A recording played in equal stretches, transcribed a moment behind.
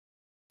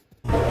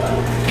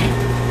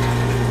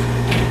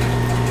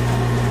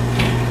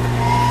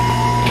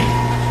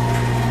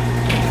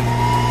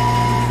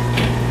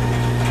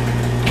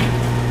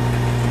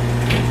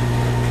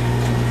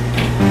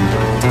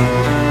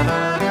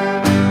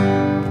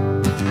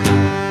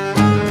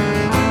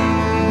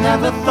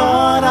Never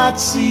thought I'd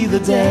see the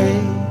day.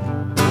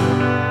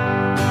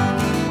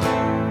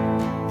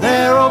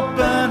 They're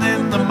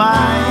opening the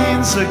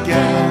mines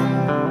again,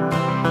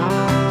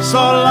 so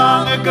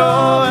long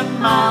ago and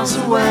miles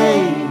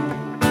away.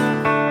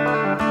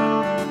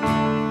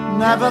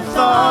 Never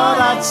thought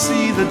I'd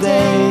see the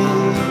day.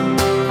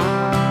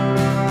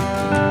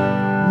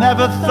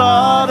 Never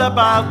thought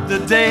about the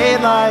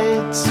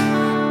daylight.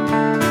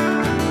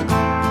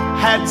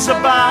 Heads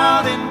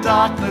about in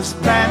darkness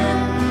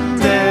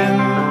bending,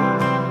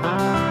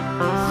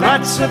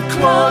 threats of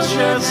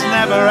closures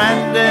never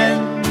ending.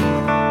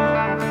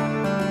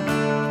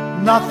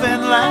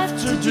 Nothing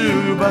left to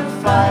do but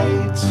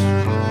fight.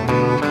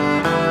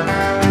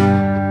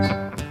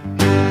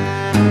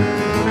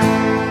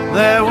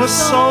 There were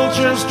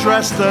soldiers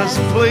dressed as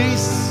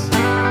police,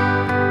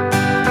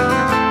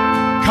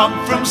 come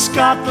from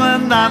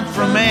Scotland and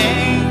from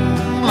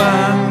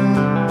England,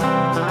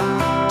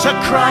 to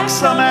crack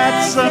some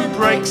heads and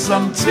break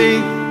some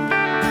teeth,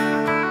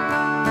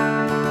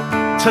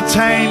 to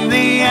tame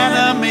the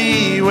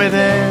enemy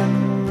within.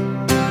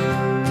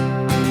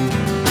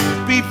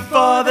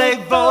 Before they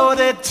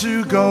voted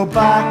to go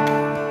back,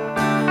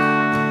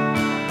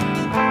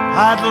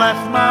 I'd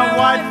left my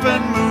wife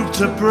and moved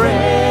to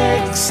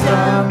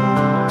Brixton.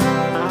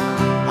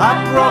 I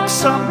broke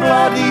some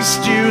bloody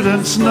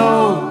student's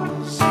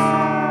nose.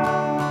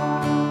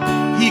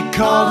 He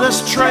called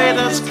us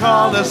traitors,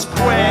 called us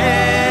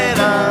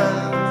quitters.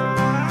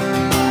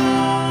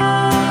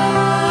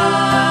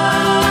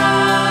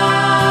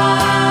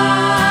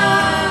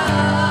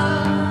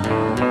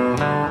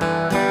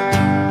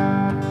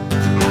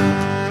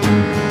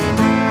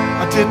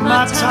 Did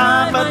my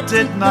time but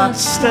did not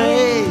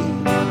stay.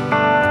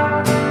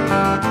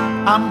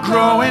 I'm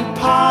growing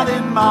pot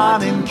in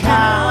Martin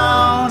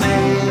County.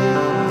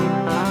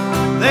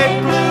 They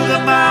blew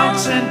the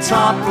mountain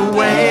top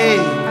away.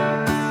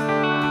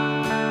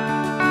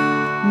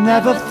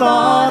 Never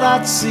thought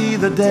I'd see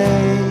the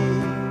day.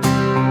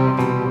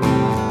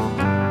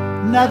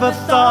 Never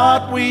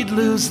thought we'd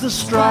lose the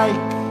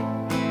strike.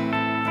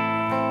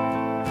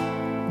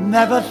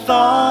 Never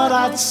thought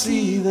I'd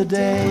see the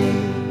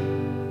day.